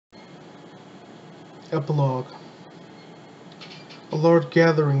Epilogue. A large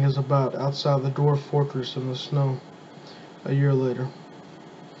gathering is about outside the dwarf fortress in the snow. A year later.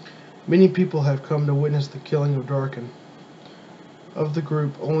 Many people have come to witness the killing of Darkin. Of the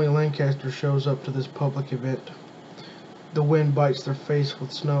group, only Lancaster shows up to this public event. The wind bites their face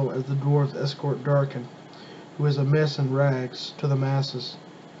with snow as the dwarves escort Darkin, who is a mess in rags, to the masses.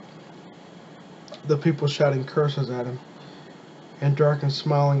 The people shouting curses at him, and Darkin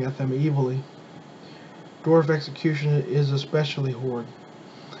smiling at them evilly. Dwarf execution is especially horrid.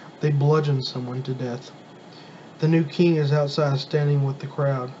 They bludgeon someone to death. The new king is outside standing with the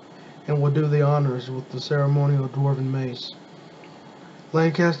crowd, and will do the honors with the ceremonial dwarven mace.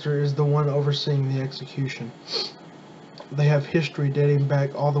 Lancaster is the one overseeing the execution. They have history dating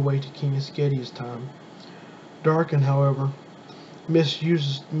back all the way to King Ascadia's time. Darkin, however,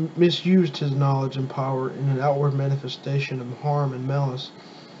 misused his knowledge and power in an outward manifestation of harm and malice.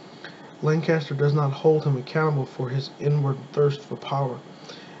 Lancaster does not hold him accountable for his inward thirst for power,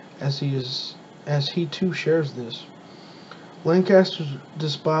 as he too shares this. Lancaster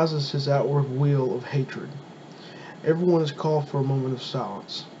despises his outward wheel of hatred. Everyone is called for a moment of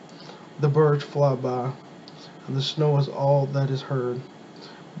silence. The birds fly by, and the snow is all that is heard,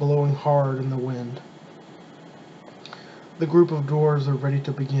 blowing hard in the wind. The group of dwarves are ready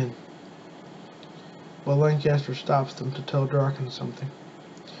to begin, but Lancaster stops them to tell Darkin something.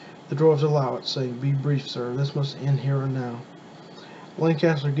 The dwarves allow it, saying, "Be brief, sir. This must end here and now."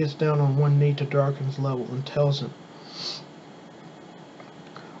 Lancaster gets down on one knee to Darkin's level and tells him,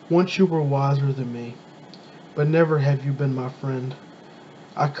 "Once you were wiser than me, but never have you been my friend.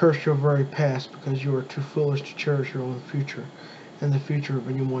 I curse your very past because you are too foolish to cherish your own future and the future of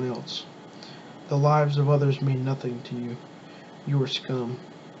anyone else. The lives of others mean nothing to you. You are scum."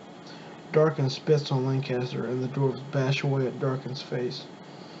 Darkin spits on Lancaster, and the dwarves bash away at Darkin's face,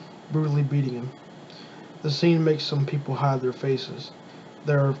 brutally beating him. The scene makes some people hide their faces.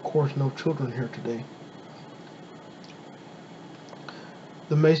 There are, of course, no children here today.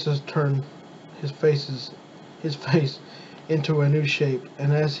 The maces turn his face into a new shape,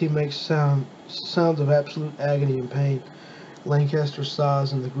 and as he makes sounds of absolute agony and pain, Lancaster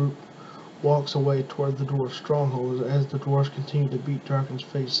sighs, and the group walks away toward the dwarf's stronghold as the dwarfs continue to beat Darkin's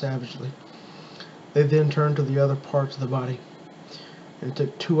face savagely. They then turn to the other parts of the body. It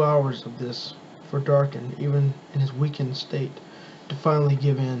took 2 hours of this for Darkin, even in his weakened state, to finally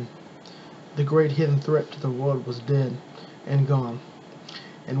give in. The great hidden threat to the world was dead and gone,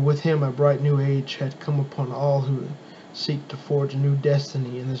 and with him a bright new age had come upon all who seek to forge a new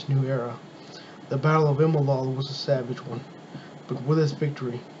destiny in this new era. The Battle of Imalol was a savage one, but with its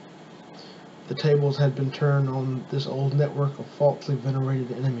victory, the tables had been turned on this old network of falsely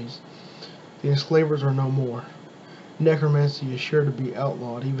venerated enemies. The enslavers are no more. Necromancy is sure to be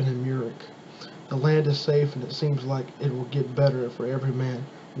outlawed even in Murik. The land is safe, and it seems like it will get better for every man,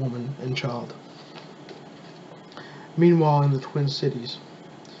 woman, and child. Meanwhile, in the Twin Cities,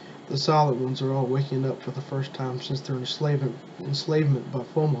 the Silent Ones are all waking up for the first time since their enslavement by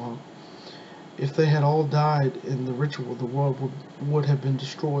Fomog. If they had all died in the ritual, the world would have been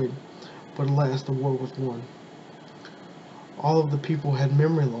destroyed, but alas, the war was won. All of the people had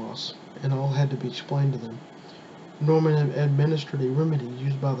memory loss, and all had to be explained to them. Norman administered a remedy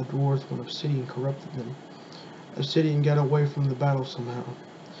used by the dwarves when Obsidian corrupted them. Obsidian got away from the battle somehow.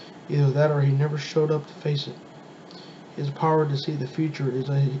 Either that or he never showed up to face it. His power to see the future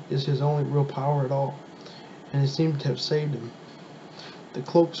is his only real power at all, and it seemed to have saved him. The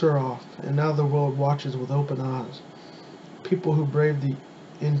cloaks are off, and now the world watches with open eyes. People who brave the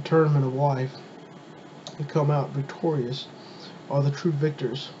internment of life and come out victorious are the true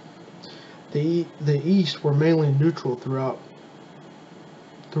victors. The East were mainly neutral throughout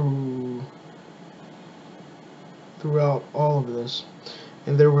all of this,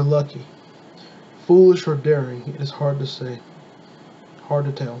 and they were lucky. Foolish or daring, it is hard to say. Hard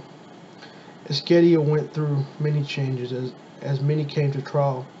to tell. Ascadia went through many changes as many came to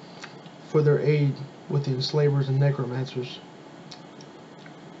trial for their aid with the enslavers and necromancers.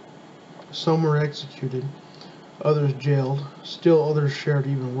 Some were executed, others jailed, still others shared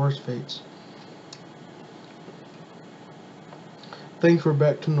even worse fates. Things were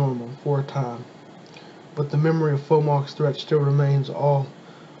back to normal for a time, but the memory of Fomog's threat still remains all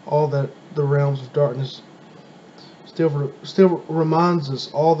that the realms of darkness still reminds us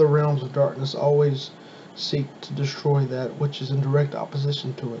all the realms of darkness always seek to destroy that which is in direct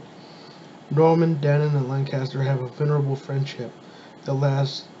opposition to it. Norman, Dannon, and Lancaster have a venerable friendship that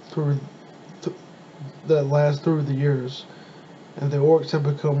lasts through the years, and the orcs have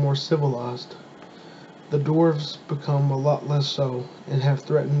become more civilized. The dwarves become a lot less so, and have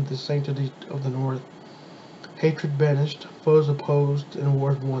threatened the sanctity of the North. Hatred banished, foes opposed, and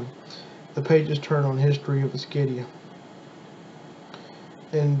wars won. The pages turn on history of Ascadia.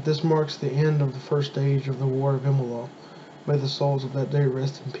 And this marks the end of the first stage of the War of Epilogue. May the souls of that day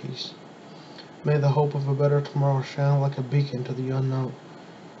rest in peace. May the hope of a better tomorrow shine like a beacon to the unknown.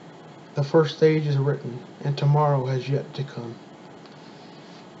 The first stage is written, and tomorrow has yet to come.